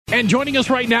And joining us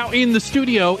right now in the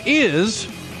studio is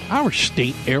our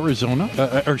state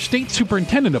state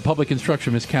superintendent of public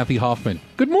instruction, Ms. Kathy Hoffman.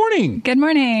 Good morning. Good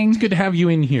morning. It's good to have you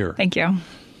in here. Thank you.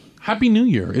 Happy New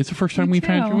Year. It's the first time we've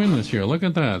had you in this year. Look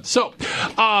at that. So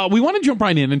we want to jump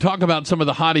right in and talk about some of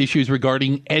the hot issues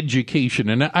regarding education.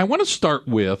 And I want to start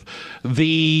with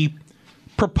the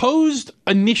proposed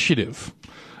initiative,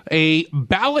 a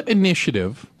ballot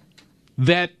initiative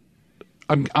that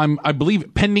I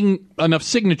believe pending enough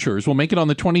signatures will make it on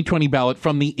the 2020 ballot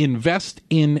from the Invest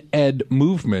in Ed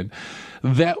movement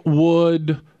that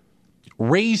would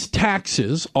raise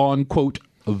taxes on, quote,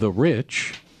 the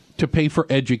rich to pay for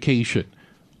education.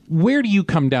 Where do you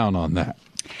come down on that?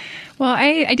 Well,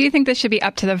 I do think this should be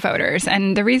up to the voters.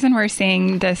 And the reason we're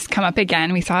seeing this come up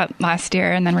again, we saw it last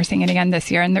year and then we're seeing it again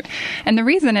this year. And the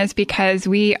reason is because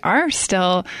we are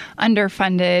still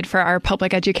underfunded for our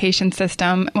public education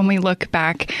system when we look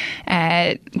back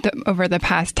at over the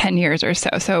past 10 years or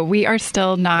so. So we are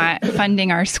still not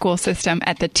funding our school system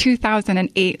at the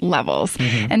 2008 levels.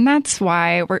 Mm-hmm. And that's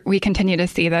why we continue to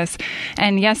see this.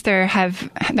 And yes, there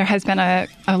has been a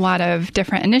lot of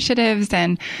different initiatives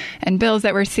and bills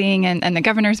that we're seeing and the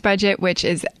governor's budget, which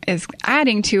is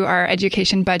adding to our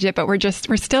education budget, but we're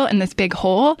still in this big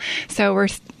hole. So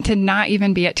to not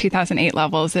even be at 2008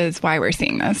 levels is why we're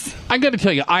seeing this. I got to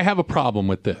tell you, I have a problem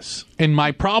with this. And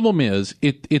my problem is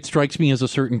it strikes me as a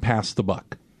certain pass the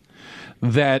buck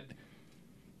that,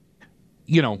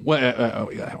 you know,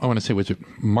 I want to say, was it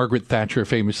Margaret Thatcher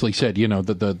famously said, you know,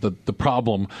 the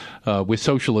problem with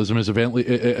socialism is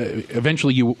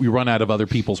eventually you run out of other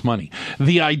people's money.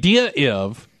 The idea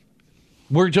of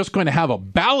we're just going to have a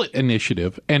ballot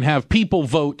initiative and have people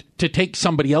vote to take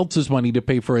somebody else's money to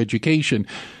pay for education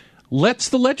lets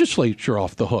the legislature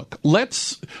off the hook,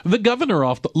 lets the governor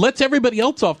lets everybody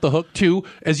else off the hook to,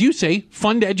 as you say,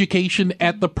 fund education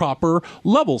at the proper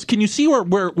levels. Can you see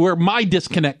where my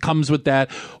disconnect comes with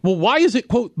that? Well, why is it,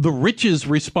 quote, the rich's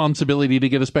responsibility to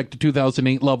get us back to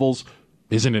 2008 levels?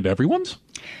 Isn't it everyone's?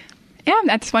 Yeah,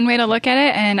 that's one way to look at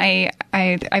it. And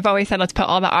I've always said, let's put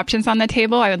all the options on the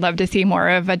table. I would love to see more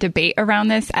of a debate around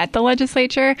this at the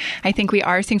legislature. I think we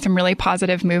are seeing some really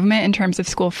positive movement in terms of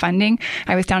school funding.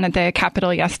 I was down at the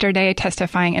Capitol yesterday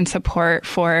testifying in support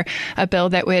for a bill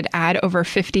that would add over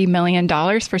 $50 million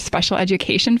for special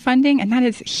education funding. And that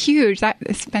is huge.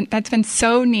 That's been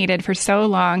so needed for so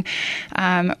long.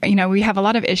 You know, we have a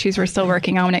lot of issues we're still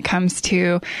working on when it comes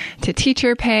to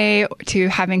teacher pay, to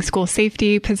having school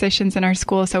safety positions in our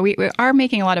school. So we are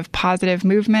making a lot of positive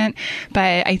movement,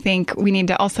 but I think we need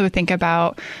to also think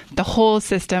about the whole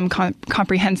system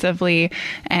comprehensively.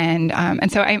 And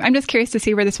so I'm just curious to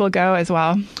see where this will go as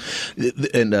well.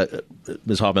 And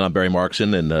Ms. Hoffman, I'm Barry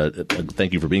Markson, and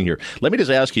thank you for being here. Let me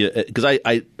just ask you, because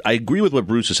I agree with what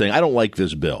Bruce is saying. I don't like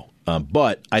this bill.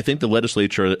 But I think the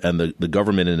legislature and the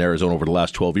government in Arizona over the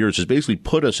last 12 years has basically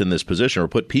put us in this position, or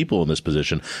put people in this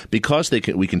position, because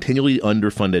we continually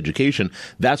underfund education.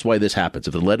 That's why this happens.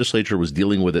 If the legislature was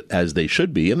dealing with it as they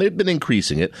should be, and they've been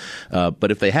increasing it,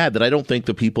 but if they had, then I don't think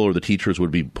the people or the teachers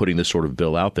would be putting this sort of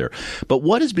bill out there. But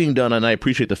what is being done, and I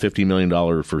appreciate the $50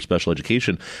 million for special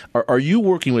education, are you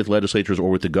working with legislatures or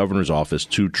with the governor's office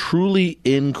to truly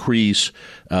increase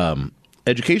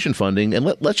education funding, and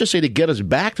let's just say to get us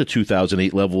back to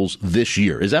 2008 levels this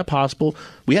year? Is that possible?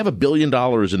 We have $1 billion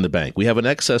in the bank. We have an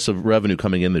excess of revenue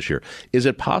coming in this year. Is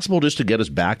it possible just to get us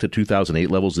back to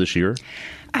 2008 levels this year?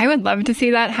 I would love to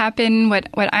see that happen. What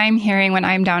I'm hearing when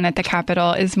I'm down at the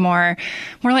Capitol is more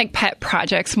like pet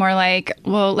projects, more like,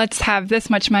 well, let's have this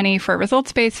much money for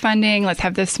results-based funding. Let's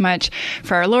have this much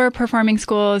for our lower performing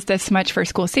schools, this much for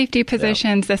school safety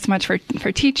positions, this much for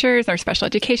teachers or special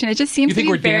education. It just seems to be You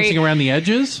think we're dancing around the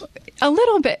edges? A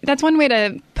little bit. That's one way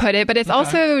to put it, but it's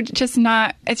also just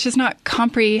not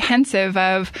comprehensive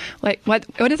of like what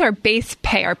is our base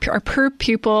pay, our per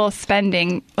pupil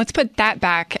spending. Let's put that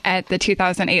back at the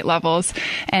 2008 levels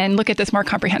and look at this more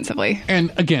comprehensively.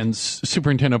 And again,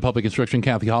 Superintendent of Public Instruction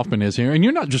Kathy Hoffman is here, and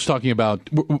you're not just talking about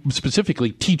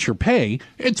specifically teacher pay.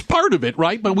 It's part of it,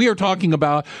 right? But we are talking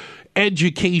about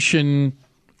education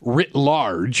writ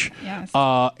large, yes,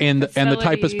 and the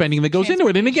type of spending that goes into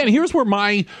it. And again, here's where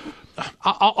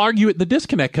I'll argue the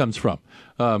disconnect comes from.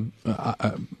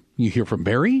 You hear from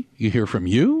Barry, you hear from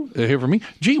you hear from me.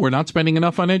 Gee, we're not spending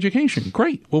enough on education.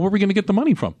 Great. Well, where are we going to get the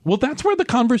money from? Well, that's where the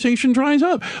conversation dries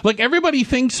up. Like, everybody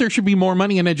thinks there should be more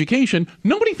money in education.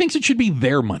 Nobody thinks it should be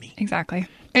their money. Exactly.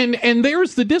 And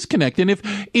there's the disconnect. And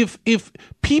if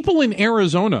people in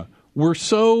Arizona were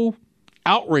so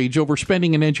outraged over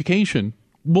spending in education,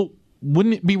 well,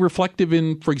 wouldn't it be reflective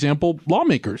in, for example,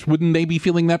 lawmakers? Wouldn't they be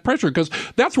feeling that pressure? Because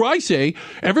that's where I say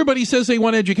everybody says they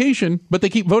want education, but they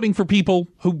keep voting for people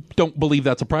who don't believe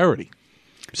that's a priority.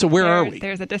 So where are we?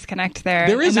 There's a disconnect there.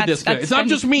 There is a disconnect. It's not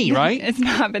just me, right? It's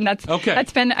not, but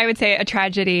that's been, I would say, a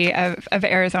tragedy of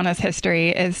Arizona's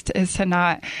history is to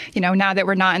not, now that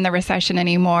we're not in the recession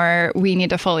anymore, we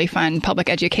need to fully fund public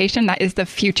education. That is the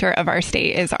future of our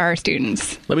state, is our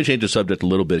students. Let me change the subject a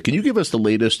little bit. Can you give us the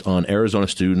latest on Arizona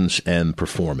students and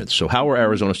performance? So how are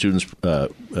Arizona students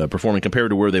performing compared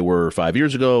to where they were 5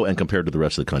 years ago and compared to the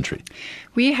rest of the country?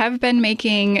 We have been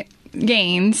making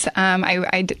gains.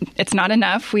 It's not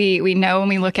enough. We know when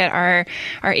we look at our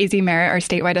AZ Merit, our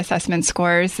statewide assessment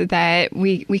scores, that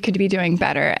we could be doing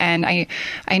better. And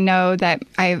I know that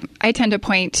I tend to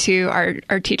point to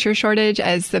our teacher shortage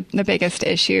as the biggest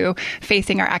issue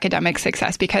facing our academic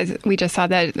success, because we just saw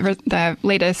that the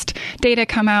latest data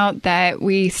come out that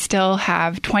we still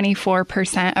have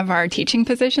 24% of our teaching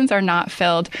positions are not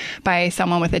filled by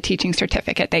someone with a teaching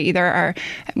certificate. They either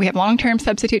we have long-term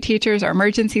substitute teachers or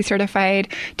emergency certified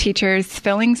teachers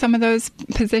filling some of those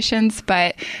positions,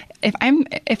 but if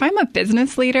I'm a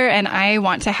business leader and I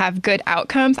want to have good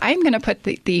outcomes, I'm going to put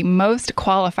the most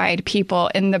qualified people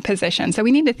in the position. So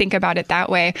we need to think about it that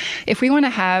way. If we want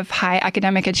to have high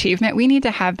academic achievement, we need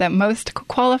to have the most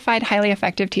qualified, highly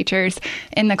effective teachers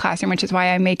in the classroom, which is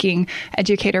why I'm making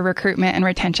educator recruitment and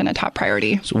retention a top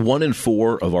priority. So 1 in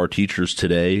 4 of our teachers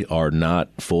today are not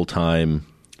full-time.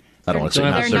 I don't want to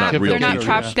say they're not real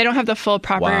teachers. They don't have the full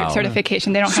proper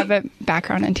certification. They don't have a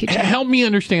background in teaching. Help me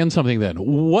understand something then.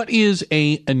 What is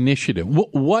a initiative?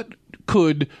 What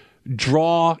could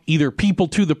draw either people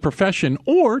to the profession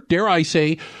or, dare I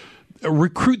say,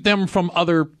 recruit them from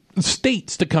other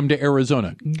states to come to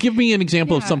Arizona? Give me an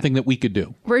example of something that we could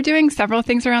do. We're doing several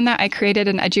things around that. I created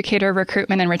an educator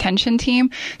recruitment and retention team.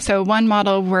 So one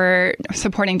model we're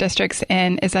supporting districts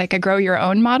in is like a grow your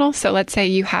own model. So let's say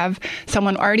you have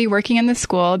someone already working in the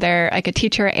school. They're like a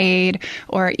teacher aide,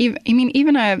 or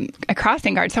even a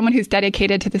crossing guard, someone who's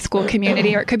dedicated to the school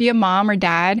community, or it could be a mom or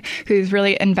dad who's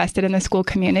really invested in the school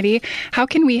community. How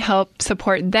can we help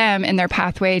support them in their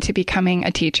pathway to becoming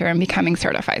a teacher and becoming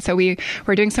certified? So we're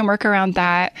doing some work around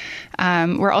that.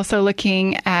 We're also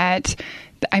looking at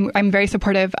I'm very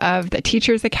supportive of the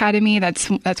Teachers Academy. That's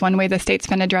one way the state's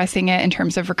been addressing it in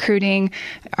terms of recruiting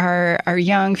our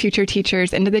young future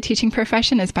teachers into the teaching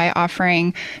profession, is by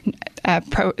offering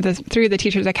through the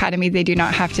Teachers Academy, they do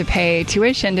not have to pay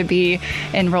tuition to be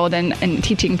enrolled in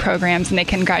teaching programs, and they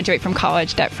can graduate from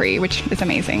college debt-free, which is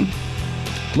amazing.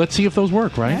 Let's see if those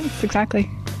work, right? Yes, exactly.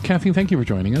 Kathy, thank you for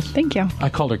joining us. Thank you. I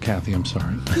called her Kathy. I'm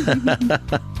sorry.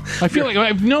 I feel like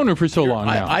I've known her for so long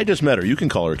now. I just met her. You can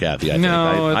call her Kathy.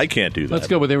 I can't do that. Let's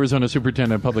go with Arizona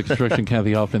Superintendent of Public Instruction,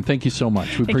 Kathy Hoffman. Thank you so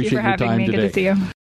much. We appreciate your time today. Thank you for having me. Good to see you.